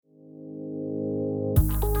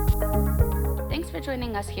for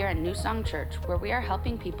joining us here at New Song Church, where we are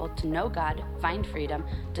helping people to know God, find freedom,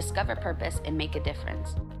 discover purpose, and make a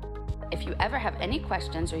difference. If you ever have any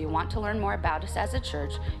questions or you want to learn more about us as a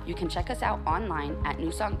church, you can check us out online at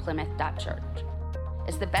newsongplymouth.church.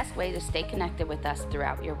 It's the best way to stay connected with us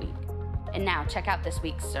throughout your week. And now, check out this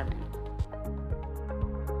week's sermon.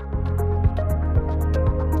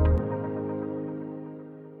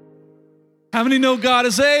 How many know God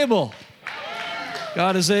is able?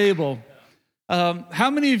 God is able. How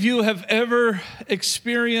many of you have ever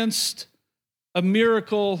experienced a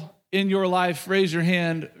miracle in your life? Raise your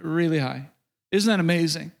hand really high. Isn't that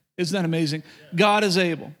amazing? Isn't that amazing? God is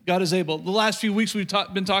able. God is able. The last few weeks we've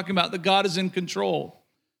been talking about that God is in control,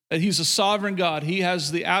 that He's a sovereign God. He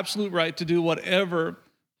has the absolute right to do whatever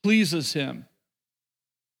pleases Him.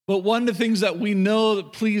 But one of the things that we know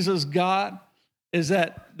that pleases God is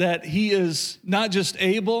that He is not just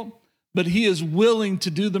able, but He is willing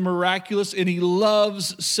to do the miraculous, and He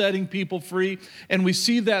loves setting people free. And we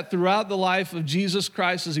see that throughout the life of Jesus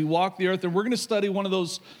Christ as He walked the earth. And we're going to study one of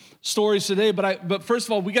those stories today. But first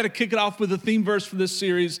of all, we got to kick it off with the theme verse for this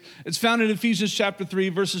series. It's found in Ephesians chapter 3,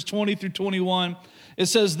 verses 20 through 21. It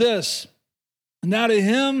says this: "Now to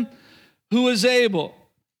Him who is able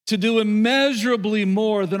to do immeasurably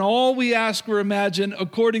more than all we ask or imagine,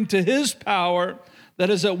 according to His power that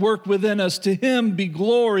is at work within us, to Him be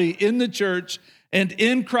glory in the church and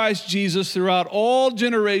in Christ Jesus throughout all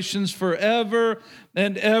generations, forever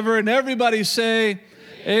and ever." And everybody say,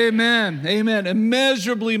 amen. Amen.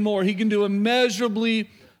 Immeasurably more. He can do immeasurably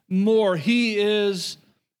more. He is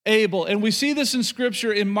able. And we see this in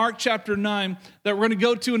Scripture in Mark chapter 9 that we're going to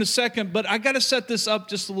go to in a second, but I got to set this up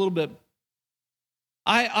just a little bit.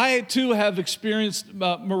 I too have experienced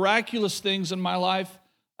miraculous things in my life.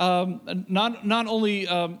 Not only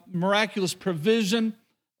miraculous provision,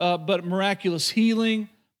 but miraculous healing.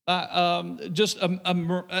 Let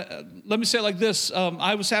me say it like this: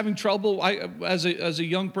 I was having trouble. As a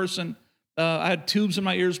young person, I had tubes in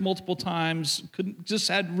my ears multiple times.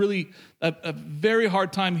 Had really a very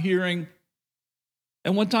hard time hearing.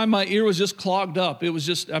 And one time my ear was just clogged up. It was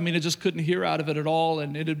just, I just couldn't hear out of it at all.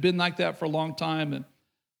 And it had been like that for a long time. And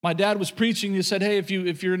my dad was preaching. He said, "Hey, if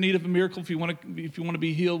you're in need of a miracle, if you want to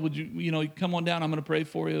be healed, would you come on down? I'm going to pray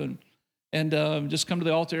for you and just come to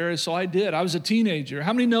the altar area." So I did. I was a teenager.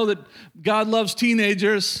 How many know that God loves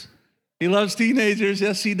teenagers? He loves teenagers.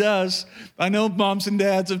 Yes, He does. I know moms and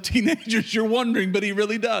dads of teenagers. You're wondering, but He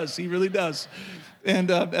really does. He really does. And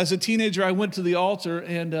as a teenager, I went to the altar,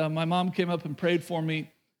 and my mom came up and prayed for me,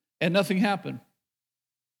 and nothing happened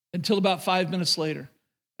until about 5 minutes later.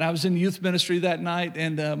 I was in youth ministry that night,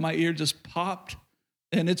 and my ear just popped,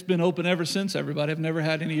 and it's been open ever since. Everybody, I've never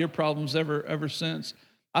had any ear problems ever since.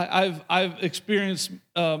 I've experienced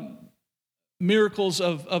miracles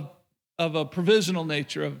of a provisional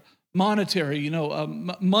nature, of monetary.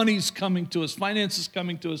 Money's coming to us, finances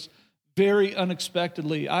coming to us very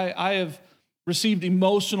unexpectedly. I have received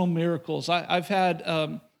emotional miracles. I've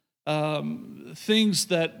had things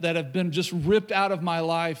that have been just ripped out of my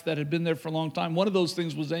life that had been there for a long time. One of those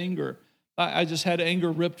things was anger. I just had anger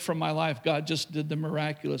ripped from my life. God just did the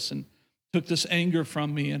miraculous and took this anger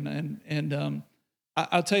from me. And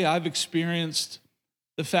I'll tell you, I've experienced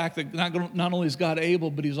the fact that not only is God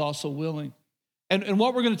able, but He's also willing. And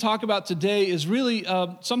what we're going to talk about today is really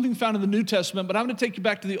something found in the New Testament, but I'm going to take you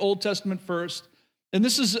back to the Old Testament first. And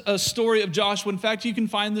this is a story of Joshua. In fact, you can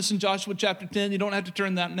find this in Joshua chapter 10. You don't have to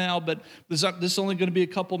turn that now, but this is only going to be a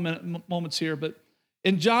couple moments here. But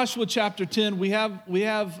in Joshua chapter 10, we have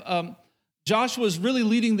Joshua is really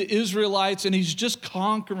leading the Israelites, and he's just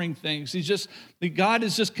conquering things. God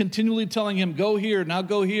is just continually telling him, "Go here, now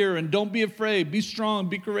go here, and don't be afraid. Be strong,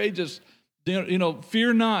 be courageous.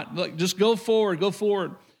 Fear not. Just go forward, go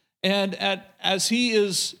forward." And as he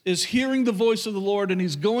is hearing the voice of the Lord, and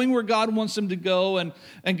he's going where God wants him to go, and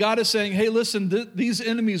God is saying, "Hey, listen, these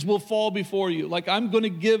enemies will fall before you. I'm going to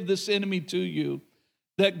give this enemy to you."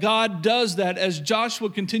 That God does that as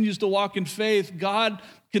Joshua continues to walk in faith. God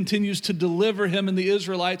continues to deliver him and the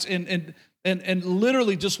Israelites, and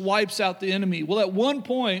literally just wipes out the enemy. Well, at one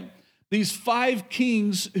point, these 5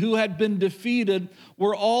 kings who had been defeated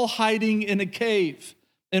were all hiding in a cave.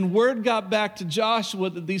 And word got back to Joshua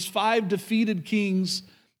that these 5 defeated kings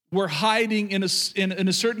were hiding in a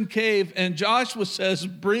certain cave, and Joshua says,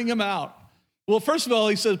 "Bring them out." Well, first of all,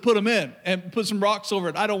 he says, "Put them in and put some rocks over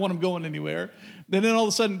it. I don't want them going anywhere." And then all of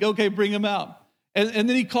a sudden, "Okay, bring them out." And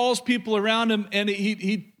then he calls people around him, and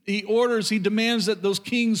he demands that those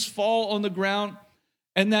kings fall on the ground,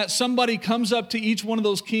 and that somebody comes up to each one of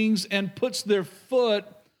those kings and puts their foot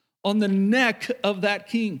on the neck of that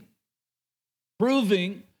king,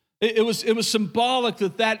 proving It was symbolic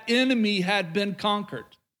that enemy had been conquered.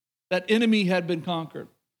 That enemy had been conquered.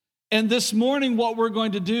 And this morning, what we're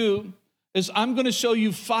going to do is I'm going to show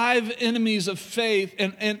you 5 enemies of faith.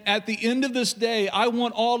 And at the end of this day, I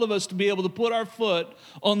want all of us to be able to put our foot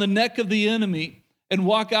on the neck of the enemy and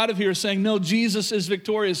walk out of here saying, no, Jesus is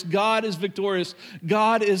victorious. God is victorious.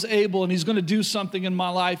 God is able, and he's going to do something in my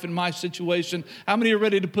life, in my situation. How many are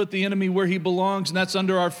ready to put the enemy where he belongs, and that's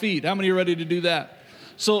under our feet? How many are ready to do that?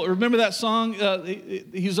 So remember that song,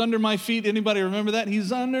 He's Under My Feet? Anybody remember that?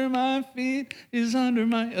 He's under my feet. He's under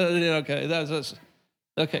my... okay, that's...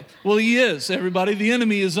 Okay, well, he is, everybody. The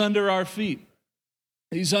enemy is under our feet.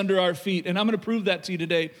 He's under our feet. And I'm going to prove that to you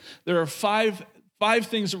today. There are five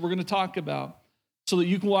things that we're going to talk about so that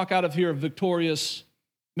you can walk out of here a victorious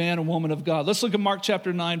man and woman of God. Let's look at Mark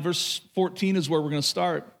chapter 9, verse 14 is where we're going to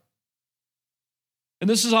start. And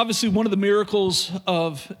this is obviously one of the miracles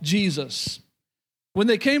of Jesus. When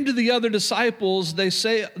they came to the other disciples, they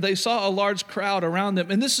saw a large crowd around them.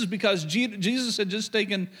 And this is because Jesus had just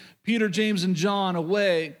taken Peter, James, and John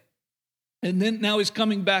away. And then now he's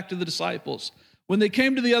coming back to the disciples. When they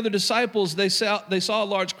came to the other disciples, they saw a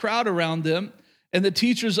large crowd around them and the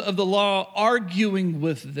teachers of the law arguing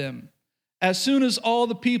with them. As soon as all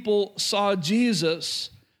the people saw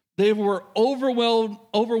Jesus, they were overwhelmed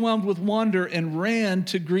with wonder and ran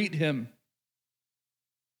to greet him.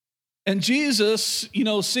 And Jesus,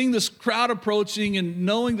 seeing this crowd approaching and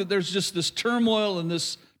knowing that there's just this turmoil and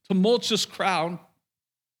this tumultuous crowd,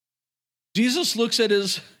 Jesus looks at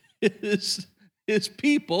his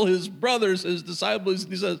people, his brothers, his disciples,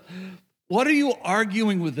 and he says, what are you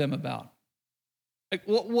arguing with them about? Like,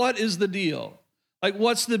 what is the deal? Like,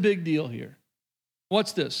 what's the big deal here?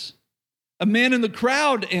 What's this? A man in the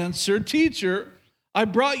crowd answered, Teacher, I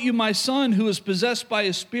brought you my son who is possessed by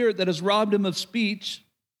a spirit that has robbed him of speech.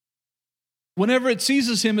 Whenever it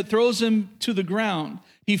seizes him, it throws him to the ground.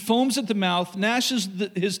 He foams at the mouth, gnashes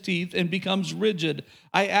his teeth, and becomes rigid.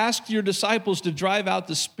 I asked your disciples to drive out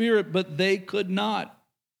the spirit, but they could not.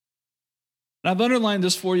 And I've underlined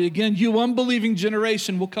this for you again. You unbelieving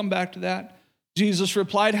generation, we'll come back to that. Jesus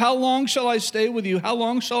replied, how long shall I stay with you? How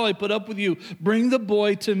long shall I put up with you? Bring the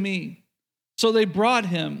boy to me. So they brought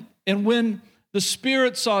him. And when the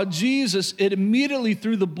spirit saw Jesus, it immediately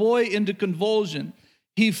threw the boy into convulsion.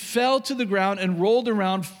 He fell to the ground and rolled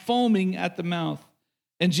around, foaming at the mouth.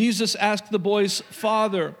 And Jesus asked the boy's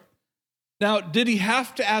father. Now, did he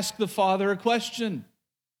have to ask the father a question?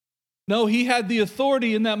 No, he had the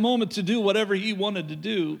authority in that moment to do whatever he wanted to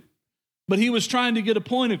do. But he was trying to get a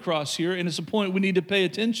point across here, and it's a point we need to pay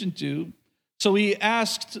attention to. So he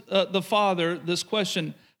asked the father this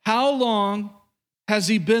question, how long has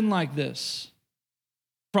he been like this?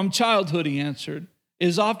 From childhood, he answered. It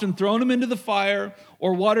has often thrown him into the fire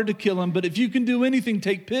or water to kill him, but if you can do anything,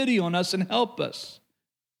 take pity on us and help us.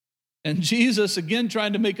 And Jesus, again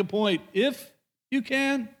trying to make a point, if you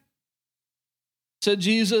can, said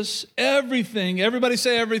Jesus, everything, everybody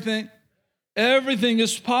say everything, everything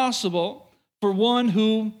is possible for one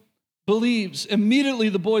who believes. Immediately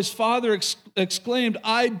the boy's father exclaimed,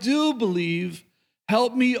 I do believe,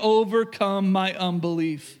 help me overcome my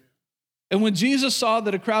unbelief. And when Jesus saw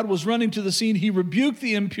that a crowd was running to the scene, he rebuked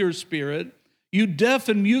the impure spirit. You deaf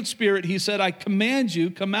and mute spirit, he said, I command you,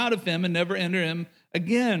 come out of him and never enter him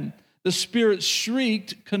again. The spirit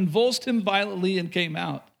shrieked, convulsed him violently, and came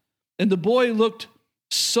out. And the boy looked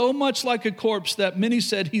so much like a corpse that many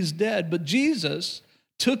said he's dead. But Jesus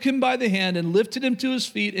took him by the hand and lifted him to his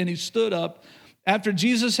feet, and he stood up. After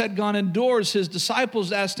Jesus had gone indoors, his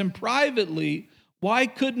disciples asked him privately, why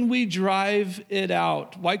couldn't we drive it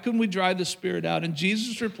out? Why couldn't we drive the spirit out? And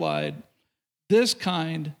Jesus replied, this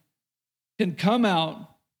kind can come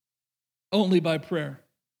out only by prayer.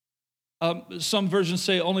 Some versions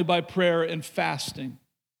say only by prayer and fasting.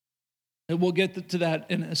 And we'll get to that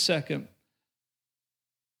in a second.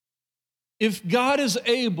 If God is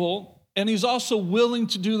able, and he's also willing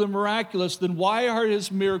to do the miraculous, then why are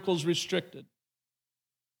his miracles restricted?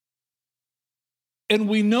 And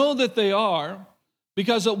we know that they are,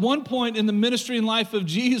 because at one point in the ministry and life of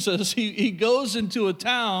Jesus, he goes into a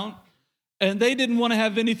town and they didn't want to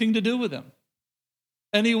have anything to do with him.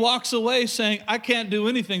 And he walks away saying, I can't do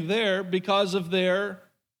anything there because of their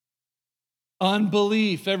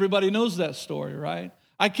unbelief. Everybody knows that story, right?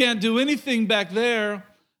 I can't do anything back there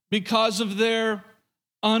because of their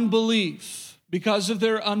unbelief. Because of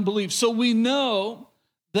their unbelief. So we know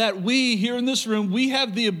that we here in this room, we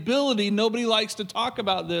have the ability, nobody likes to talk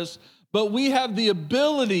about this, but we have the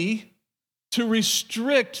ability to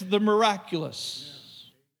restrict the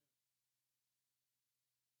miraculous.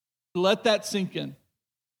 Let that sink in.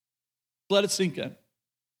 Let it sink in.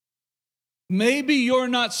 Maybe you're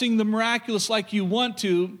not seeing the miraculous like you want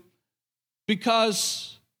to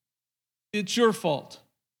because it's your fault.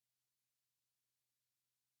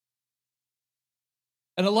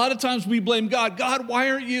 And a lot of times we blame God. God, why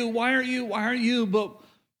aren't you? Why aren't you? Why aren't you? But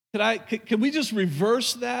can we just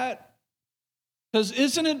reverse that? Because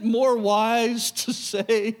isn't it more wise to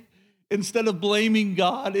say, instead of blaming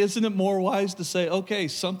God, isn't it more wise to say, okay,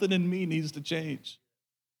 something in me needs to change?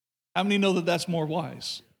 How many know that that's more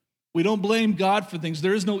wise? We don't blame God for things.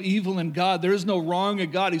 There is no evil in God. There is no wrong in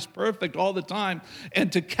God. He's perfect all the time. And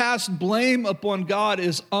to cast blame upon God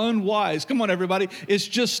is unwise. Come on, everybody. It's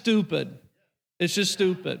just stupid. It's just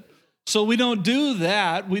stupid. So we don't do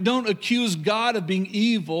that. We don't accuse God of being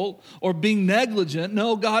evil or being negligent.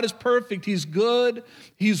 No, God is perfect. He's good.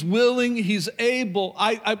 He's willing. He's able.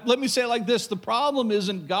 Let me say it like this. The problem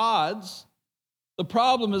isn't God's. The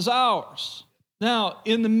problem is ours. Now,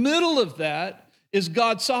 in the middle of that, is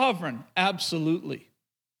God sovereign? Absolutely.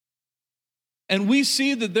 And we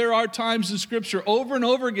see that there are times in Scripture, over and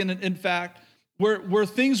over again, in fact, where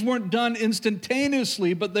things weren't done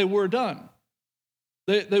instantaneously, but they were done.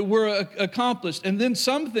 They were accomplished. And then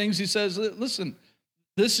some things he says, listen,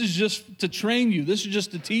 this is just to train you. This is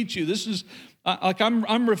just to teach you. This is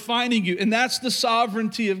I'm refining you. And that's the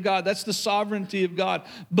sovereignty of God. That's the sovereignty of God.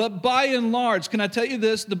 But by and large, can I tell you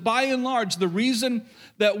this? By and large, the reason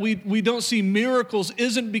that we don't see miracles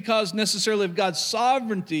isn't because necessarily of God's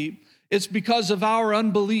sovereignty. It's because of our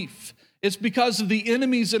unbelief. It's because of the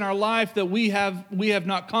enemies in our life that we have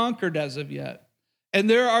not conquered as of yet. And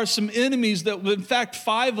there are some enemies that, in fact,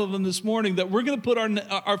 5 of them this morning, that we're going to put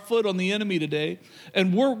our foot on the enemy today.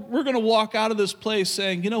 And we're going to walk out of this place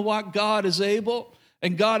saying, you know what? God is able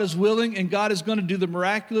and God is willing and God is going to do the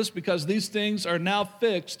miraculous because these things are now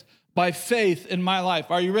fixed by faith in my life.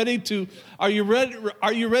 Are you ready to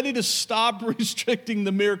stop restricting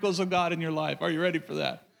the miracles of God in your life? Are you ready for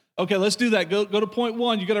that? Okay, let's do that. Go to point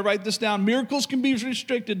 1. You got to write this down. Miracles can be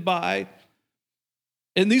restricted by,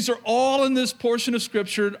 and these are all in this portion of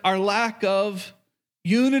Scripture, our lack of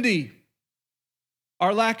unity.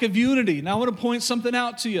 Our lack of unity. Now I want to point something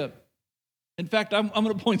out to you. In fact, I'm going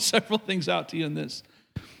to point several things out to you in this.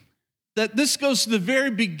 That this goes to the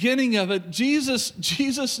very beginning of it. Jesus,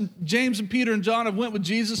 James and Peter and John have went with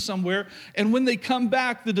Jesus somewhere, and when they come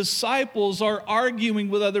back, the disciples are arguing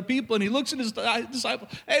with other people, and he looks at his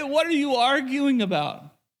disciples, hey, what are you arguing about?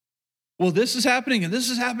 Well, this is happening, and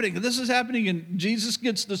this is happening, and this is happening, and Jesus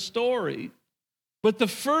gets the story. But the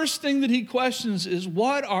first thing that he questions is,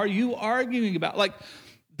 what are you arguing about? Like,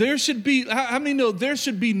 there should be, how many know there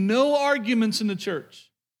should be no arguments in the church?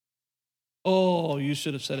 Oh, you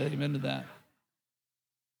should have said amen to that.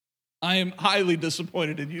 I am highly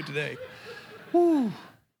disappointed in you today. Whew.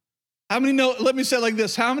 How many know, let me say it like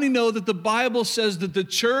this. How many know that the Bible says that the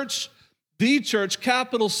church,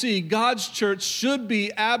 capital C, God's church, should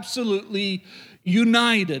be absolutely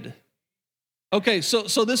united? Okay,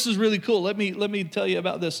 so this is really cool. Let me tell you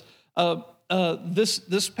about this.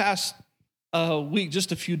 This past week,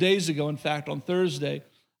 just a few days ago, in fact, on Thursday,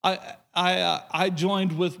 I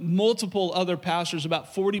joined with multiple other pastors,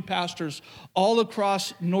 about 40 pastors, all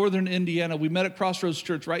across northern Indiana. We met at Crossroads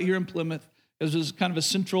Church right here in Plymouth. It was kind of a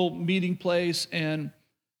central meeting place, and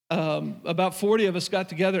about 40 of us got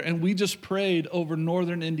together, and we just prayed over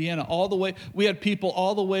northern Indiana all the way. We had people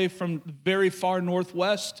all the way from very far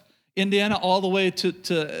northwest Indiana all the way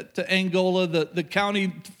to Angola, the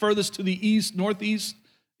county furthest to the east, northeast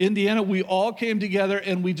Indiana. We all came together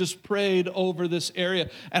and we just prayed over this area.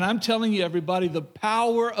 And I'm telling you, everybody, the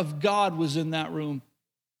power of God was in that room.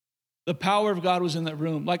 The power of God was in that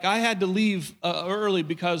room. Like, I had to leave early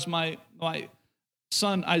because my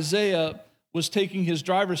son Isaiah was taking his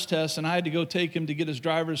driver's test, and I had to go take him to get his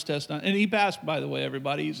driver's test done. And he passed, by the way,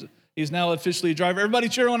 everybody. He's now officially a driver. Everybody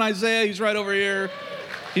cheer on Isaiah. He's right over here.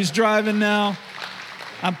 He's driving now.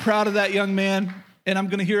 I'm proud of that young man. And I'm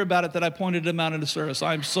going to hear about it that I pointed him out in the service.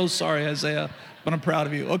 I'm so sorry, Isaiah, but I'm proud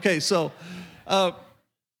of you. Okay, so I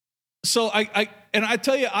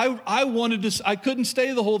tell you, I wanted to. I couldn't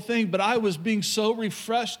stay the whole thing, but I was being so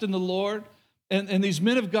refreshed in the Lord, and these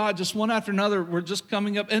men of God, just one after another, were just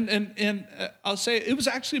coming up, and I'll say it was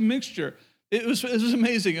actually a mixture. It was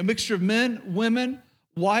amazing, a mixture of men, women,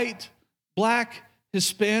 white, black,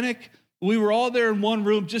 Hispanic. We were all there in one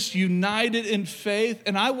room, just united in faith.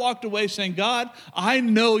 And I walked away saying, God, I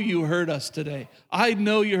know you heard us today. I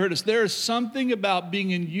know you heard us. There is something about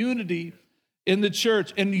being in unity in the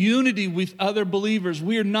church and unity with other believers.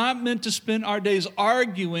 We are not meant to spend our days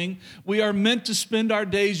arguing. We are meant to spend our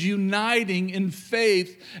days uniting in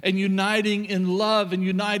faith and uniting in love and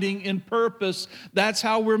uniting in purpose. That's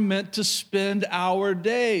how we're meant to spend our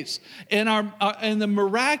days. And the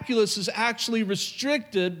miraculous is actually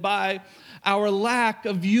restricted by our lack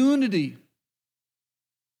of unity.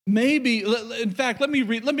 Maybe, in fact, let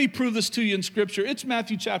me prove this to you in Scripture. It's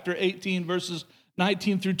Matthew chapter 18, verses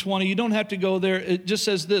 19 through 20. You don't have to go there. It just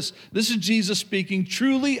says this. This is Jesus speaking.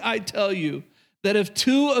 Truly, I tell you that if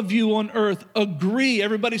two of you on earth agree,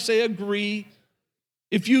 everybody say agree.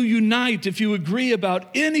 If you unite, if you agree about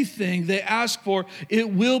anything they ask for, it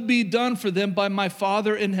will be done for them by my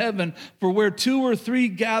Father in heaven. For where 2 or 3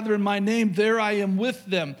 gather in my name, there I am with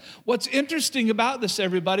them. What's interesting about this,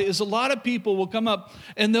 everybody, is a lot of people will come up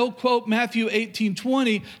and they'll quote Matthew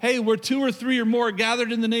 18:20. Hey, where 2 or 3 or more are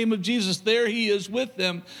gathered in the name of Jesus, there he is with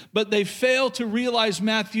them. But they fail to realize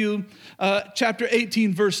Matthew chapter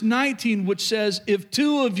 18, verse 19, which says, if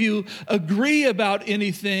 2 of you agree about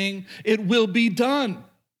anything, it will be done.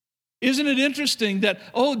 Isn't it interesting that,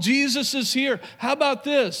 oh, Jesus is here? How about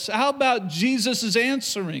this? How about Jesus is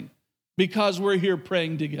answering because we're here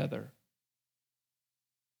praying together?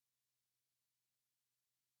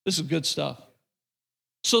 This is good stuff.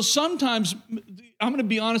 So sometimes, I'm going to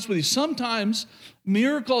be honest with you, sometimes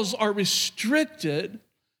miracles are restricted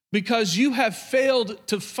because you have failed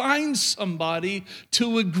to find somebody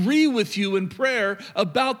to agree with you in prayer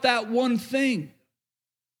about that one thing.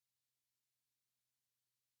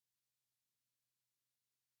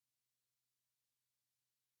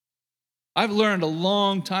 I've learned a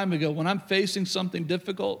long time ago, when I'm facing something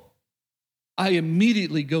difficult, I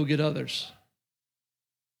immediately go get others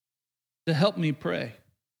to help me pray.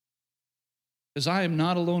 Because I am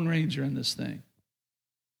not a lone ranger in this thing.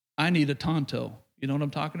 I need a Tonto. You know what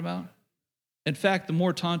I'm talking about? In fact, the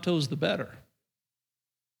more Tontos, the better.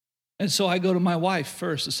 And so I go to my wife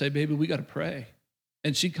first to say, baby, we got to pray.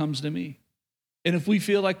 And she comes to me. And if we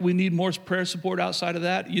feel like we need more prayer support outside of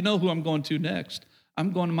that, you know who I'm going to next.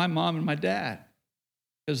 I'm going to my mom and my dad,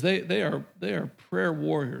 because they are prayer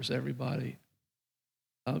warriors, everybody.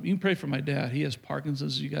 You can pray for my dad. He has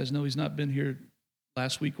Parkinson's. You guys know he's not been here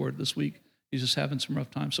last week or this week. He's just having some rough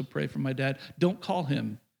times, so pray for my dad. Don't call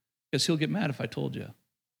him, because he'll get mad if I told you.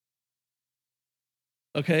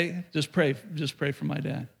 Okay? Just pray for my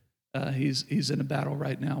dad. He's in a battle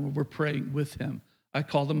right now. We're praying with him. I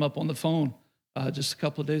called him up on the phone just a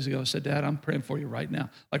couple of days ago. I said, Dad, I'm praying for you right now.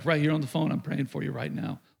 Like right here on the phone, I'm praying for you right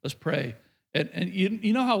now. Let's pray. And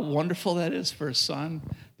you know how wonderful that is for a son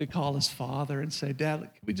to call his father and say, Dad, can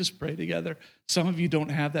we just pray together? Some of you don't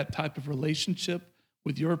have that type of relationship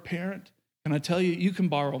with your parent. Can I tell you, you can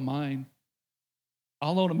borrow mine.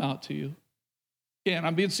 I'll loan them out to you. And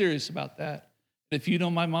I'm being serious about that. If you know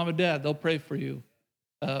my mom and dad, they'll pray for you.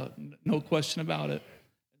 No question about it.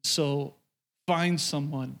 So find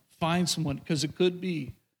someone, because it could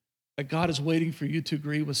be that God is waiting for you to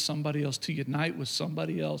agree with somebody else, to unite with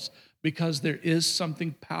somebody else, because there is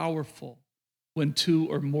something powerful when 2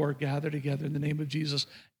 or more gather together in the name of Jesus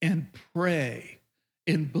and pray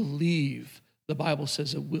and believe. The Bible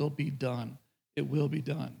says it will be done. It will be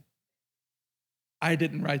done. I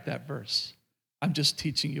didn't write that verse. I'm just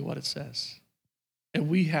teaching you what it says. And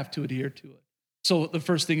we have to adhere to it. So the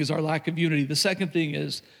first thing is our lack of unity. The second thing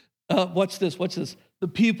is, what's this? The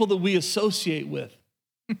people that we associate with.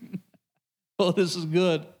 Oh, this is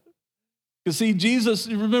good. Because see, Jesus,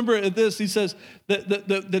 remember at this, he says,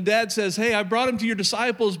 the dad says, hey, I brought him to your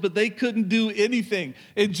disciples, but they couldn't do anything.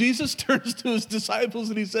 And Jesus turns to his disciples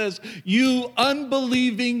and he says, you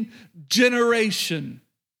unbelieving generation.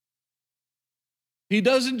 He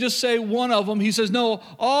doesn't just say one of them. He says, no,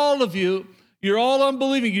 all of you. You're all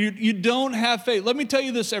unbelieving. You don't have faith. Let me tell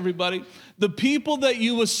you this, everybody. The people that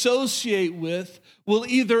you associate with will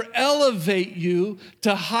either elevate you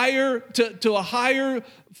to a higher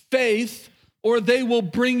faith, or they will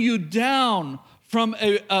bring you down from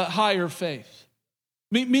a higher faith.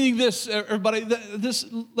 Meaning this, everybody.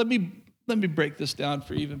 Let me break this down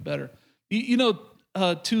for even better. You know,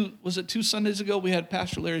 2 Sundays ago we had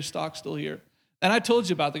Pastor Larry Stockstill here, and I told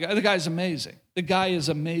you about the guy. The guy's amazing. The guy is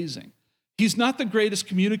amazing. He's not the greatest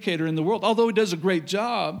communicator in the world, although he does a great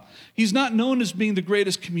job. He's not known as being the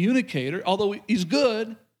greatest communicator, although he's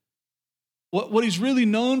good. What he's really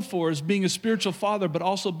known for is being a spiritual father, but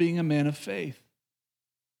also being a man of faith.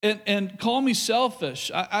 And call me selfish.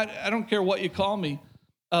 I don't care what you call me.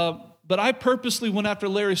 But I purposely went after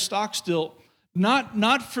Larry Stockstill,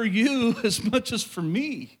 not for you as much as for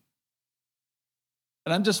me.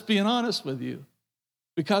 And I'm just being honest with you,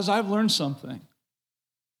 because I've learned something.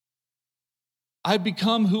 I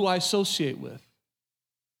become who I associate with.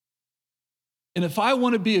 And if I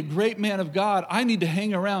want to be a great man of God, I need to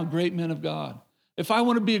hang around great men of God. If I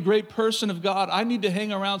want to be a great person of God, I need to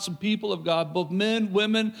hang around some people of God, both men,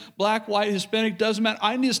 women, black, white, Hispanic, doesn't matter.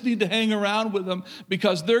 I just need to hang around with them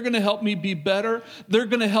because they're going to help me be better. They're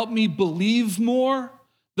going to help me believe more.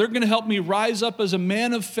 They're going to help me rise up as a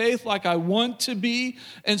man of faith like I want to be.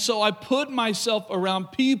 And so I put myself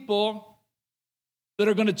around people that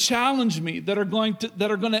are going to challenge me, that are going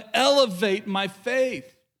to elevate my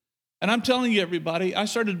faith. And I'm telling you, everybody, I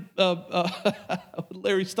started with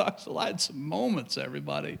Larry Stocksell. I had some moments,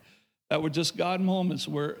 everybody, that were just God moments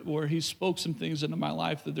where he spoke some things into my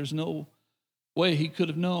life that there's no way he could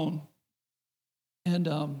have known. And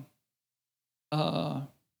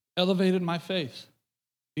elevated my faith.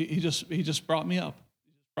 He just brought me up.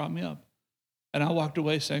 He just brought me up. And I walked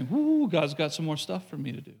away saying, whoo, God's got some more stuff for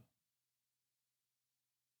me to do.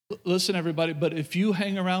 Listen, everybody, but if you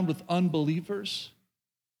hang around with unbelievers,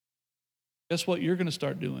 guess what you're going to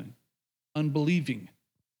start doing? Unbelieving.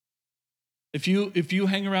 If you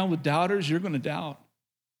hang around with doubters, you're going to doubt.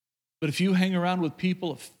 But if you hang around with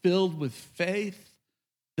people filled with faith,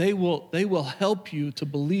 they will help you to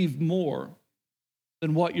believe more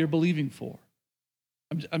than what you're believing for.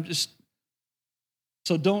 I'm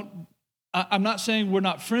not saying we're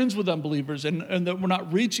not friends with unbelievers and that we're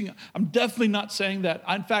not reaching. I'm definitely not saying that.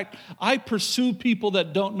 In fact, I pursue people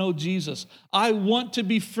that don't know Jesus. I want to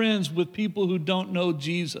be friends with people who don't know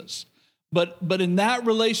Jesus. But in that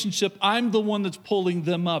relationship, I'm the one that's pulling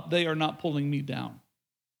them up. They are not pulling me down.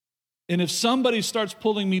 And if somebody starts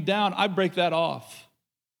pulling me down, I break that off.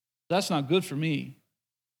 That's not good for me.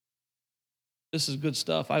 This is good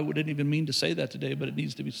stuff. I didn't even mean to say that today, but it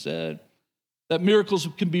needs to be said. That miracles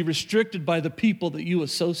can be restricted by the people that you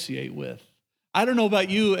associate with. I don't know about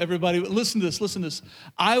you, everybody, but listen to this.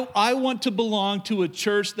 I want to belong to a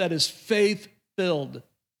church that is faith-filled.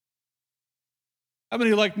 How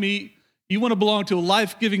many like me, you want to belong to a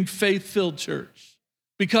life-giving, faith-filled church?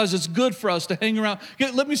 Because it's good for us to hang around.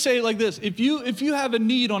 Let me say it like this. If you have a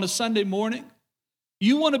need on a Sunday morning,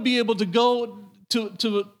 you want to be able to go to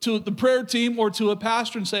the prayer team or to a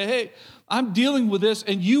pastor and say, hey, I'm dealing with this,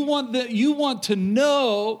 and you want to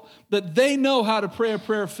know that they know how to pray a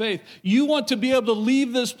prayer of faith. You want to be able to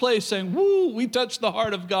leave this place saying, woo, we touched the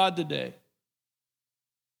heart of God today.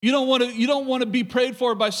 You don't want to be prayed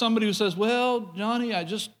for by somebody who says, well, Johnny, I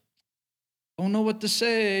just don't know what to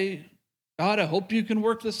say. God, I hope you can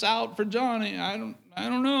work this out for Johnny. I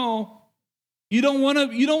don't know. You don't want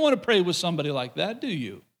to pray with somebody like that, do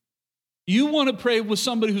you? You want to pray with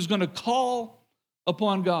somebody who's going to call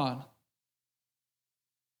upon God,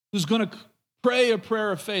 who's going to pray a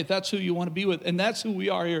prayer of faith. That's who you want to be with. And that's who we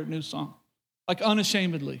are here at New Song. Like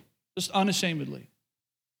unashamedly, just unashamedly.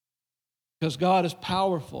 Because God is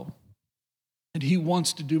powerful and he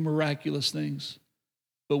wants to do miraculous things.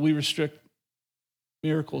 But we restrict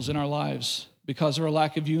miracles in our lives because of our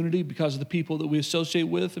lack of unity, because of the people that we associate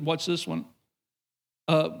with. And watch this one.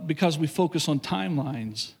 Because we focus on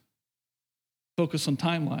timelines. Focus on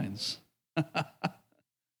timelines.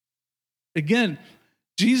 Again,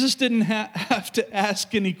 Jesus didn't have to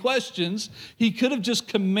ask any questions. He could have just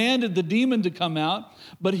commanded the demon to come out,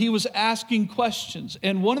 but he was asking questions.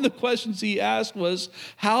 And one of the questions he asked was,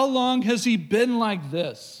 how long has he been like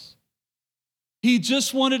this? He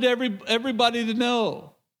just wanted everybody to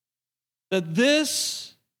know that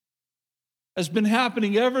this has been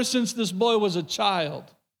happening ever since this boy was a child.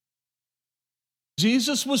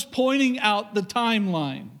 Jesus was pointing out the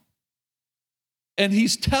timeline. And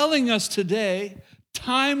he's telling us today,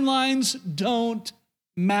 timelines don't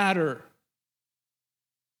matter.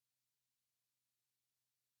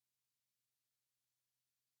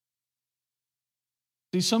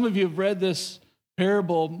 See, some of you have read this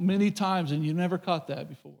parable many times and you never caught that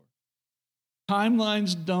before.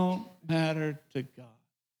 Timelines don't matter to God.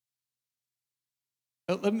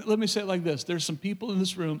 Let me say it like this. There's some people in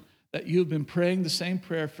this room that you've been praying the same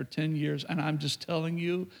prayer for 10 years, and I'm just telling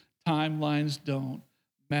you, timelines don't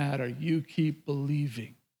matter. You keep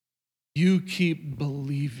believing. You keep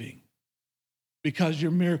believing because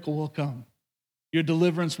your miracle will come. Your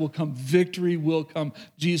deliverance will come. Victory will come.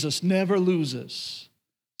 Jesus never loses.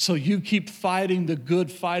 So you keep fighting the good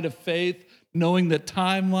fight of faith, knowing that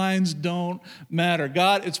timelines don't matter.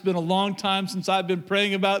 God, it's been a long time since I've been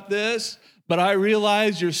praying about this, but I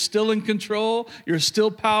realize you're still in control. You're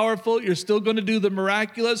still powerful. You're still going to do the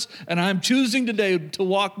miraculous. And I'm choosing today to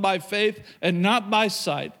walk by faith and not by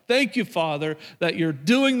sight. Thank you, Father, that you're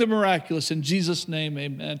doing the miraculous. In Jesus' name,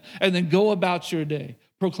 amen. And then go about your day,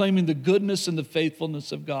 proclaiming the goodness and the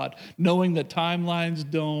faithfulness of God, knowing that timelines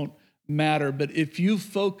don't matter. But if you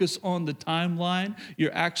focus on the timeline,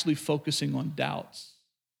 you're actually focusing on doubts.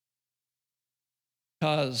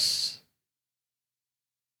 Because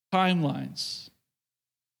timelines,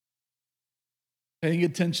 paying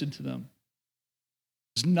attention to them,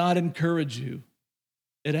 does not encourage you.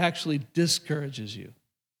 It actually discourages you,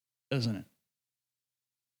 doesn't it?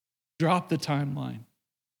 Drop the timeline.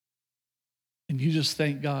 And you just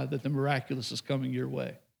thank God that the miraculous is coming your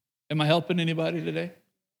way. Am I helping anybody today?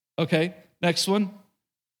 Okay, next one.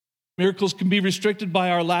 Miracles can be restricted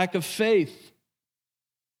by our lack of faith.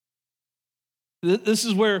 This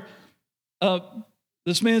is where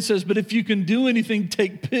this man says, but if you can do anything,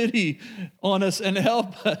 take pity on us and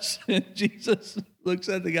help us. And Jesus looks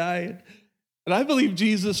at the guy, and I believe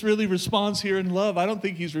Jesus really responds here in love. I don't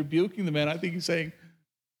think he's rebuking the man. I think he's saying,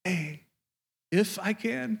 hey, if I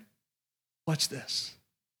can, watch this.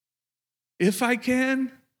 If I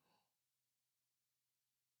can,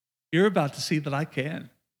 you're about to see that I can.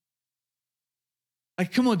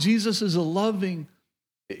 Like, come on, Jesus is loving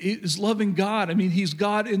God. I mean, he's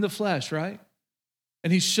God in the flesh, right?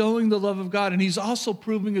 And he's showing the love of God. And he's also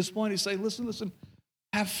proving his point. He's saying, listen,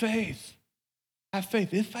 have faith. Have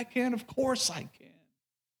faith. If I can, of course I can.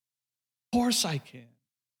 Of course I can.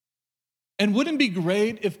 And wouldn't it be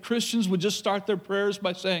great if Christians would just start their prayers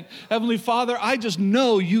by saying, Heavenly Father, I just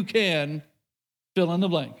know you can fill in the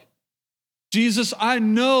blank. Jesus, I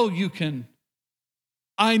know you can.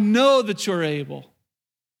 I know that you're able.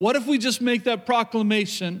 What if we just make that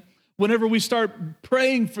proclamation whenever we start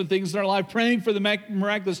praying for things in our life, praying for the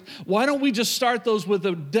miraculous? Why don't we just start those with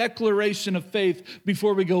a declaration of faith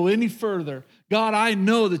before we go any further? God, I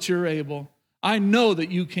know that you're able. I know that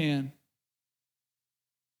you can.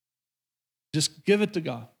 Just give it to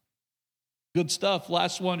God. Good stuff.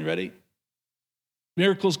 Last one, you ready?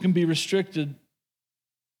 Miracles can be restricted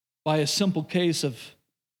by a simple case of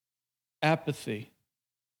apathy.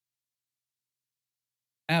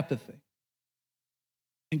 Apathy.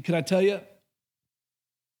 And can I tell you,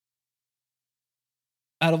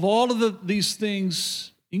 out of all of these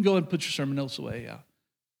things, you can go ahead and put your sermon notes away. Yeah,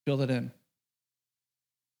 fill that in.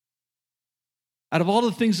 Out of all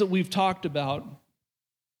the things that we've talked about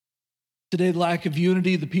today, lack of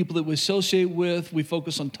unity, the people that we associate with, we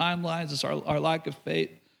focus on timelines, it's our lack of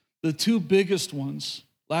faith. The two biggest ones,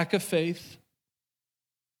 lack of faith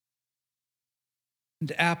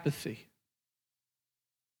and apathy.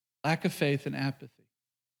 Lack of faith and apathy.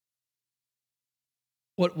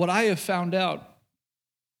 What I have found out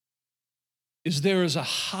is there is a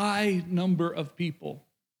high number of people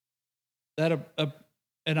that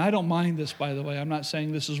and I don't mind this, by the way. I'm not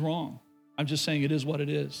saying this is wrong. I'm just saying it is what it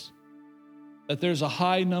is. That there's a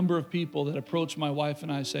high number of people that approach my wife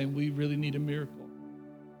and I saying, we really need a miracle.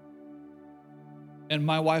 And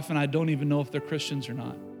my wife and I don't even know if they're Christians or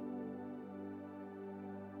not.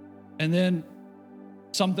 And then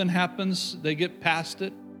something happens, they get past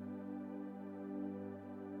it.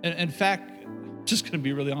 And in fact, I'm just going to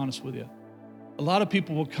be really honest with you. A lot of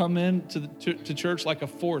people will come in to church like a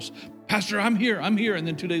force. Pastor, I'm here. And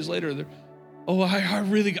then 2 days later, they're, I'm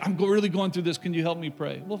really going through this. Can you help me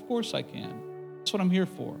pray? Well, of course I can. That's what I'm here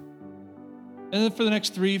for. And then for the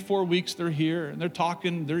next 3-4 weeks, they're here and they're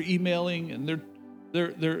talking, they're emailing, and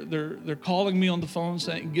they're calling me on the phone,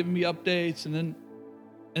 saying, giving me updates, and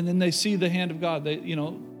then they see the hand of God.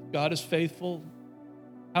 God is faithful.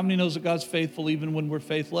 How many knows that God's faithful even when we're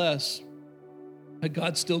faithless? That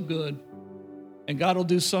God's still good. And God will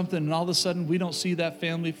do something, and all of a sudden we don't see that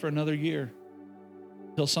family for another year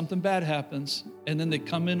until something bad happens, and then they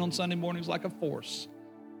come in on Sunday mornings like a force.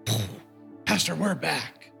 Pastor, we're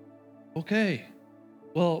back. Okay.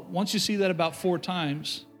 Well, once you see that about 4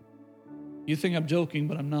 times, you think I'm joking,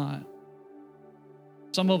 but I'm not.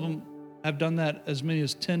 Some of them have done that as many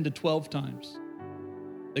as 10 to 12 times.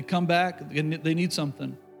 They come back, they need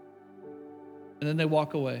something, and then they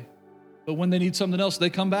walk away. But when they need something else,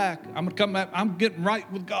 they come back. I'm going to come back. I'm getting right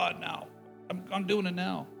with God now. I'm doing it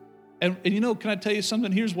now. And can I tell you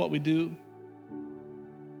something? Here's what we do.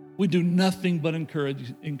 We do nothing but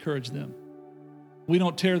encourage them. We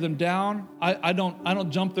don't tear them down. I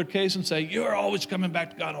don't jump their case and say, you're always coming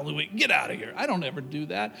back to God all the week. Get out of here. I don't ever do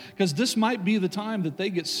that, because this might be the time that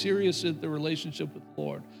they get serious in their relationship with the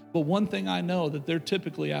Lord. But one thing I know, that they're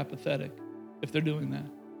typically apathetic if they're doing that.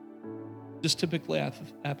 Just typically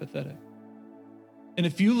apathetic. And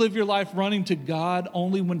if you live your life running to God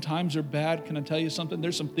only when times are bad, can I tell you something?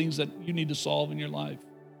 There's some things that you need to solve in your life.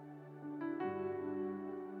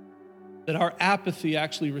 That our apathy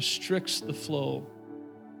actually restricts the flow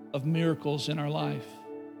of miracles in our life.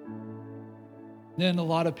 Then a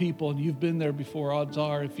lot of people, and you've been there before, odds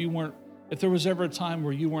are, if you weren't If there was ever a time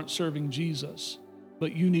where you weren't serving Jesus,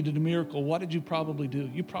 but you needed a miracle, what did you probably do?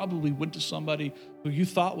 You probably went to somebody who you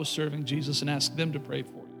thought was serving Jesus and asked them to pray for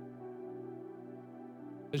you,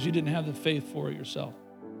 because you didn't have the faith for it yourself.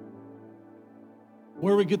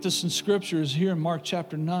 Where we get this in Scripture is here in Mark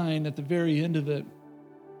chapter 9, at the very end of it.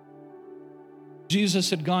 Jesus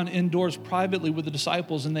had gone indoors privately with the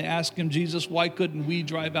disciples, and they asked him, Jesus, why couldn't we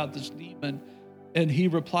drive out this demon? And he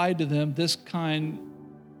replied to them, this kind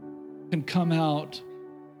can come out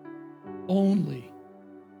only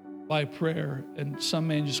by prayer. And some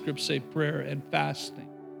manuscripts say prayer and fasting.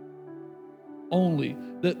 Only.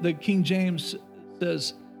 The King James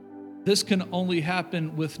says, this can only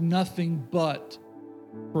happen with nothing but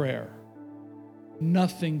prayer.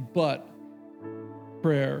 Nothing but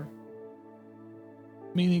prayer.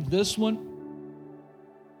 Meaning this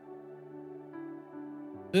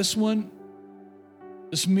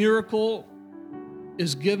miracle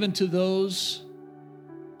is given to those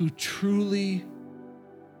who truly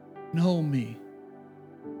know me,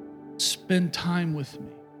 spend time with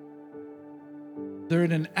me. They're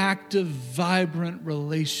in an active, vibrant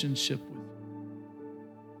relationship with me,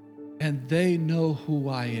 and they know who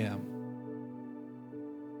I am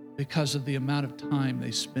because of the amount of time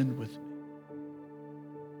they spend with me.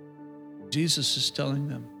 Jesus is telling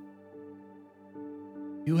them,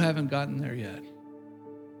 you haven't gotten there yet.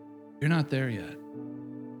 You're not there yet.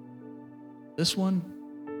 This one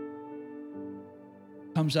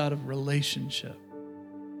comes out of relationship.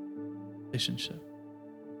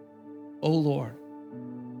 Oh Lord,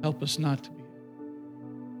 help us not to be.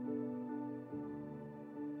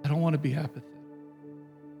 I don't want to be apathetic.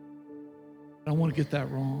 I don't want to get that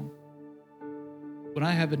wrong. When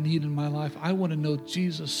I have a need in my life, I want to know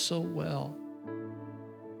Jesus so well.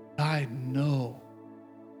 I know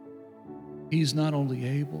he's not only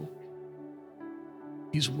able,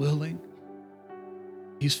 he's willing,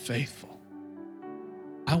 he's faithful.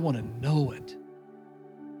 I want to know it.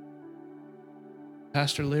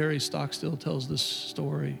 Pastor Larry Stockstill tells this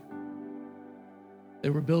story.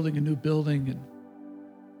 They were building a new building, and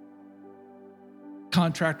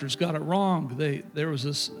contractors got it wrong. There was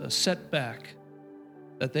a setback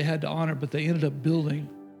that they had to honor, but they ended up building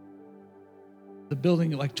the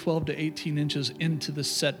building like 12 to 18 inches into the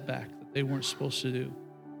setback that they weren't supposed to do.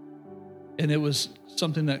 And it was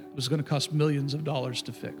something that was going to cost millions of dollars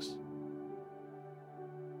to fix.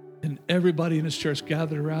 And everybody in his church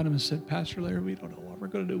gathered around him and said, Pastor Larry, we don't know what we're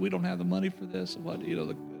going to do. We don't have the money for this. What,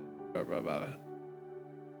 blah, blah, blah.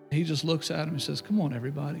 He just looks at him and says, come on,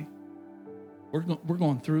 everybody. We're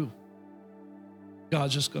going through.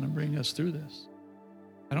 God's just going to bring us through this.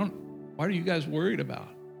 What are you guys worried about?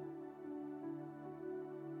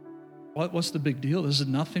 What's the big deal? This is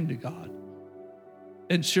nothing to God.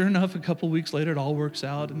 And sure enough, a couple of weeks later, it all works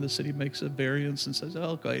out, and the city makes a variance and says,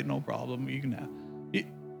 okay, no problem. You can have it.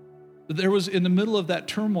 There was, in the middle of that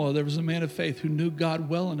turmoil, there was a man of faith who knew God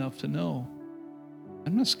well enough to know,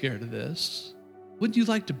 I'm not scared of this. Wouldn't you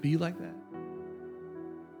like to be like that?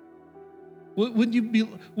 Wouldn't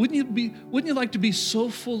you like to be so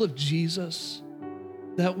full of Jesus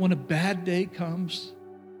that when a bad day comes,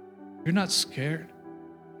 you're not scared?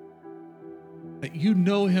 That you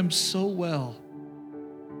know him so well,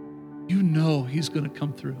 you know he's going to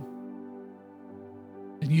come through.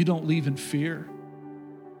 And you don't leave in fear,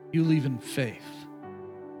 you leave in faith.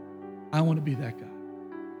 I want to be that guy.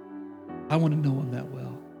 I want to know him that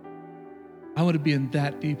well. I want to be in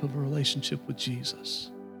that deep of a relationship with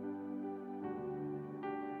Jesus.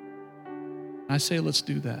 I say, let's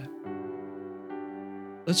do that.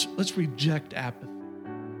 Let's reject apathy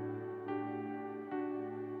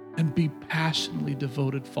and be passionately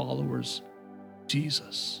devoted followers of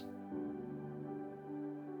Jesus.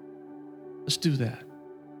 Let's do that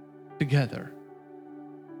together.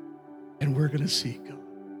 And we're going to see God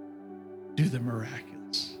do the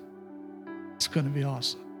miraculous. It's going to be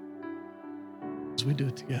awesome as we do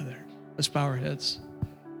it together. Let's bow our heads.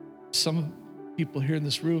 Some people here in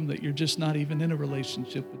this room that you're just not even in a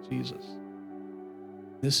relationship with Jesus.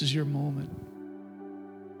 This is your moment.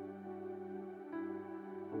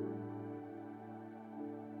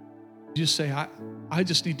 Just say, I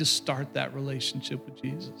just need to start that relationship with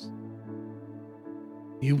Jesus.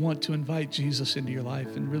 You want to invite Jesus into your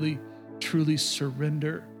life and really, truly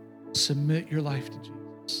surrender, submit your life to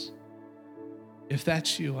Jesus. If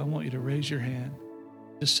that's you, I want you to raise your hand.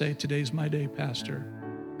 Just say, today's my day, Pastor.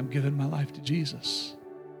 I'm giving my life to Jesus.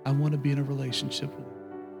 I want to be in a relationship with him.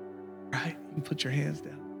 Right? You can put your hands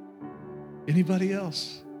down. Anybody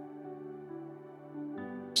else?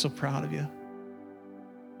 I'm so proud of you.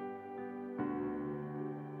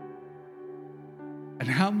 And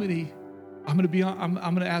how many I'm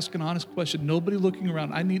going to ask an honest question. Nobody looking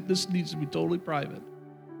around. This needs to be totally private.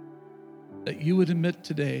 That you would admit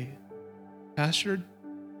today, Pastor,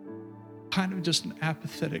 kind of just an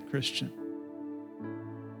apathetic Christian.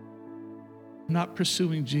 I'm not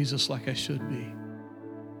pursuing Jesus like I should be.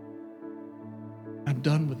 I'm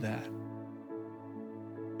done with that.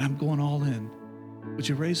 I'm going all in. Would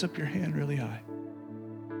you raise up your hand really high?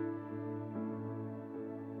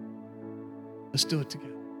 Let's do it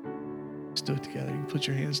together. Let's do it together. You can put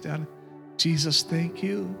your hands down. Jesus, thank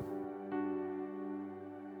you.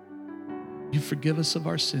 You forgive us of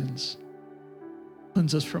our sins.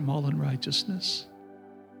 Cleanse us from all unrighteousness.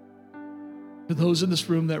 For those in this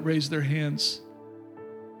room that raised their hands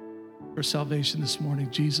for salvation this morning,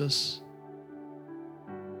 Jesus,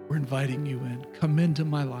 we're inviting you in. Come into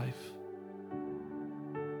my life.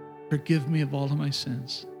 Forgive me of all of my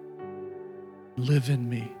sins. Live in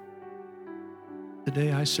me.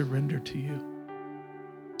 Today I surrender to you.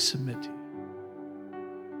 I submit to you.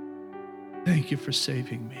 Thank you for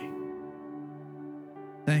saving me.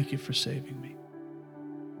 Thank you for saving me.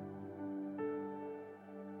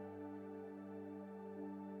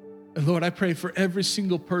 And Lord, I pray for every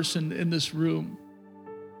single person in this room,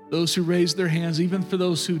 those who raised their hands, even for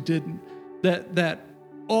those who didn't, that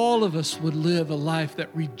all of us would live a life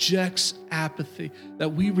that rejects apathy, that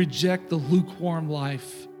we reject the lukewarm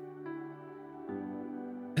life,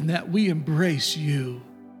 and that we embrace you,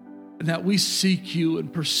 and that we seek you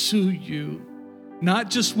and pursue you.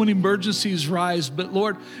 Not just when emergencies rise, but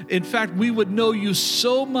Lord, in fact, we would know you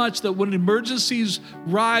so much that when emergencies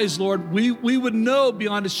rise, Lord, we would know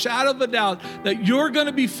beyond a shadow of a doubt that you're going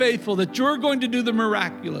to be faithful, that you're going to do the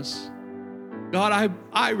miraculous. God,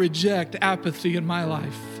 I reject apathy in my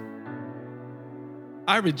life.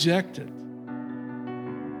 I reject it.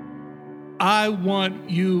 I want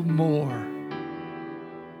you more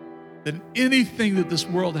than anything that this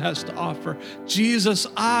world has to offer. Jesus,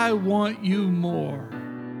 I want you more.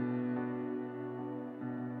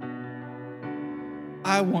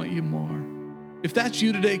 I want you more. If that's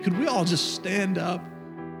you today, could we all just stand up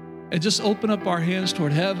and just open up our hands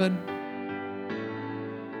toward heaven?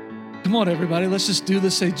 Come on, everybody, let's just do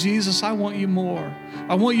this. Say, Jesus, I want you more.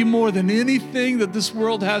 I want you more than anything that this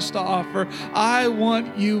world has to offer. I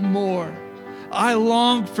want you more. I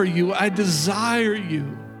long for you. I desire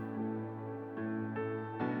you.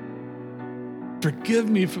 Forgive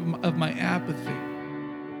me of my apathy.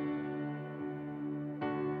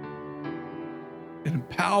 And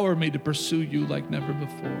empower me to pursue you like never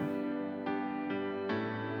before.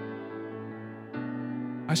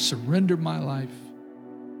 I surrender my life.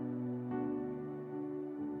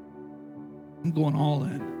 I'm going all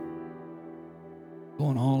in.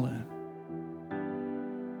 Going all in.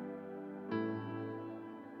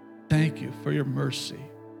 Thank you for your mercy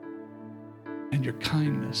and your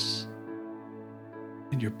kindness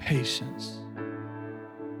and your patience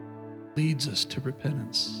leads us to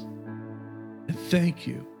repentance. And thank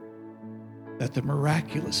you that the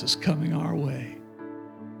miraculous is coming our way,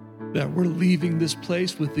 that we're leaving this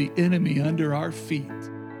place with the enemy under our feet,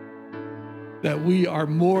 that we are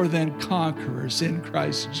more than conquerors in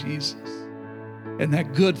Christ Jesus, and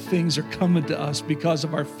that good things are coming to us because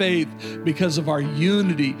of our faith, because of our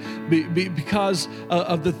unity, because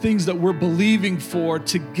of the things that we're believing for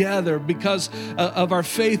together, because of our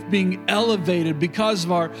faith being elevated, because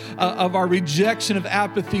of our rejection of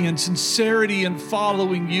apathy and sincerity in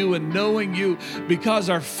following you and knowing you, because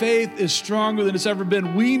our faith is stronger than it's ever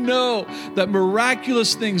been. We know that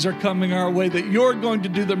miraculous things are coming our way, that you're going to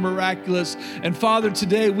do the miraculous. And Father,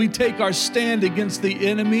 today we take our stand against the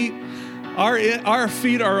enemy. Our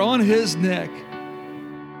feet are on his neck.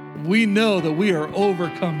 We know that we are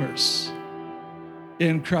overcomers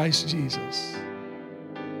in Christ Jesus.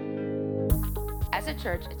 As a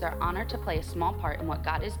church, it's our honor to play a small part in what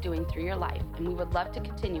God is doing through your life, and we would love to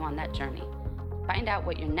continue on that journey. To find out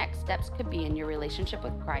what your next steps could be in your relationship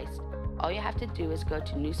with Christ, all you have to do is go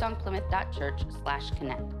to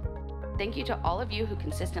newsongplymouth.church/connect. Thank you to all of you who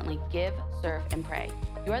consistently give, serve, and pray.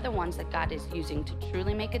 You are the ones that God is using to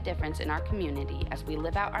truly make a difference in our community as we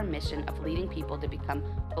live out our mission of leading people to become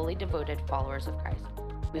fully devoted followers of Christ.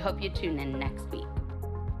 We hope you tune in next week.